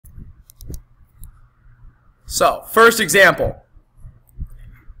So, first example.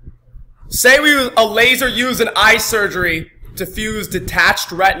 Say a laser used in eye surgery to fuse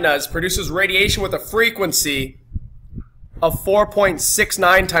detached retinas produces radiation with a frequency of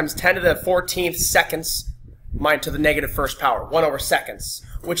 4.69 times 10 to the 14th seconds, minus to the negative first power, 1 over seconds,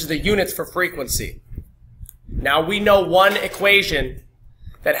 which is the units for frequency. Now we know one equation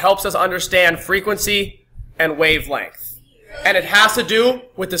that helps us understand frequency and wavelength. And it has to do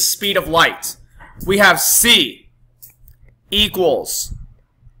with the speed of light. We have C equals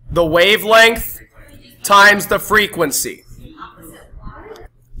the wavelength times the frequency.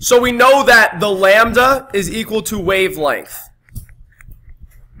 So we know that the lambda is equal to wavelength.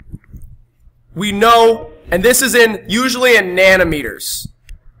 We know, and this is usually in nanometers,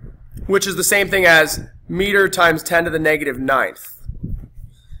 which is the same thing as meter times 10 to the negative 9th.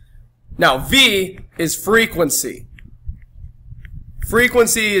 Now V is frequency.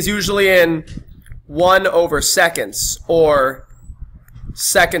 Frequency is usually in 1 over seconds, or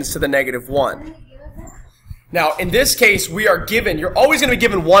seconds to the negative 1. Now, in this case, we are given, you're always going to be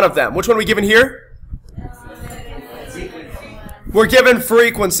given one of them. Which one are we given here? We're given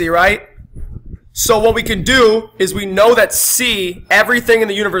frequency, right? So what we can do is we know that C, everything in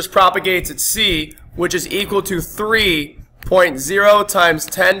the universe propagates at C, which is equal to 3.0 times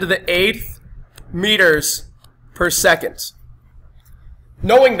 10 to the 8th meters per second.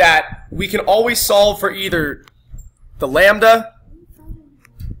 Knowing that, we can always solve for either the lambda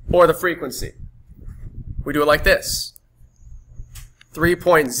or the frequency. We do it like this.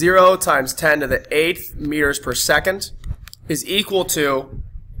 3.0 times 10 to the 8th meters per second is equal to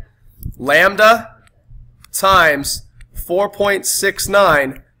lambda times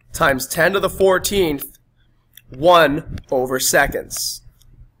 4.69 times 10 to the 14th, 1 over seconds.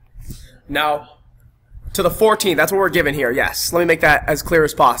 Now, to the 14th, that's what we're given here, yes. Let me make that as clear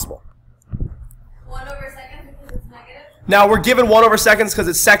as possible. 1 over seconds because it's negative? Now, we're given 1 over seconds because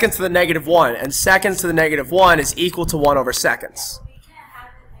it's seconds to the negative 1, and seconds to the negative 1 is equal to 1 over seconds. We can't have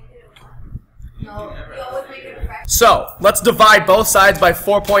the negative 1. No, we always make it a fraction. So, let's divide both sides by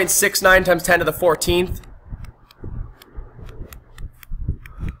 4.69 times 10 to the 14th.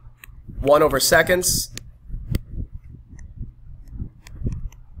 1 over seconds.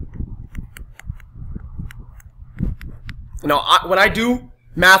 Now, when I do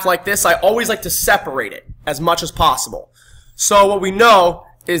math like this, I always like to separate it as much as possible. So what we know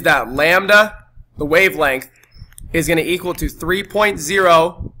is that lambda, the wavelength, is going to equal to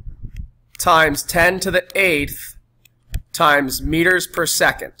 3.0 times 10 to the 8th times meters per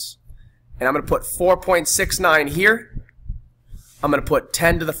second. And I'm going to put 4.69 here. I'm going to put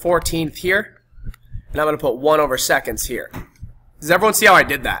 10 to the 14th here. And I'm going to put 1 over seconds here. Does everyone see how I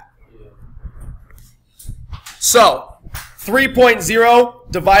did that? So,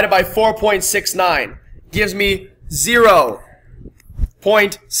 3.0 divided by 4.69 gives me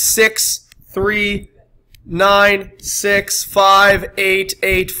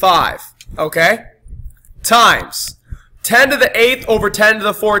 0.63965885. Okay? Times 10 to the 8th over 10 to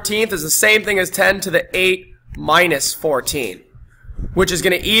the 14th is the same thing as 10 to the 8 minus 14, which is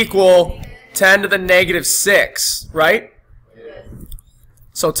going to equal 10 to the negative 6, right?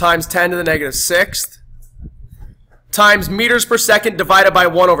 So times 10 to the negative 6th times meters per second divided by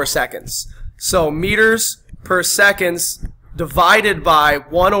 1 over seconds. So meters per seconds divided by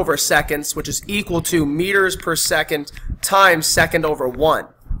 1 over seconds, which is equal to meters per second times second over 1.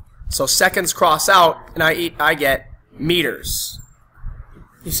 So seconds cross out, and I get meters.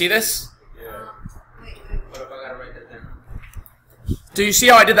 You see this? Yeah. What if I gotta write that down? Do you see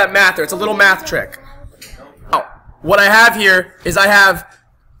how I did that math there? It's a little math trick. Oh, what I have here is I have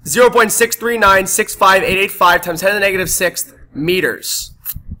 0.63965885 times 10 to the negative 6th meters.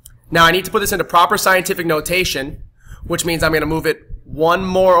 Now I need to put this into proper scientific notation, which means I'm going to move it one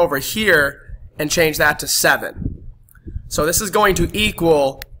more over here and change that to 7. So this is going to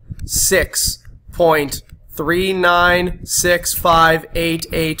equal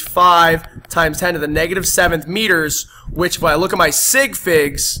 6.3965885 times 10 to the negative 7th meters, which if I look at my sig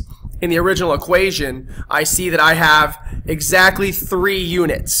figs in the original equation, I see that I have exactly 3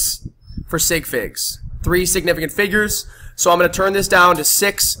 units for sig figs. 3 significant figures. So I'm going to turn this down to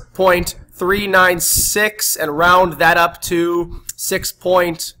 6.396 and round that up to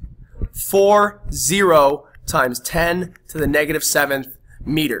 6.40 times 10 to the negative 7th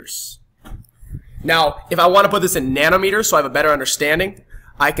meters. Now, if I want to put this in nanometers so I have a better understanding,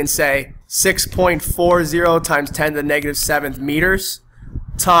 I can say 6.40 times 10 to the negative 7th meters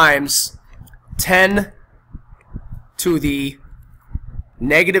times 10 to the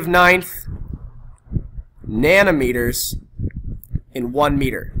negative 9th nanometers in 1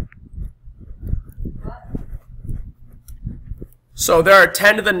 meter. So there are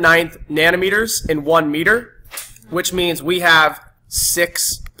 10 to the 9th nanometers in 1 meter, which means we have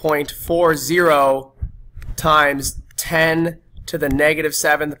 6.40 times 10 to the negative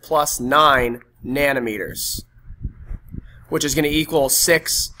 7th plus 9 nanometers, which is going to equal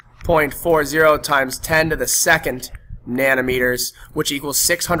 6.40 times 10 to the 2nd nanometers, which equals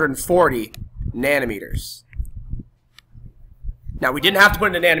 640 nanometers. Now, we didn't have to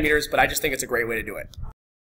put it in nanometers, but I just think it's a great way to do it.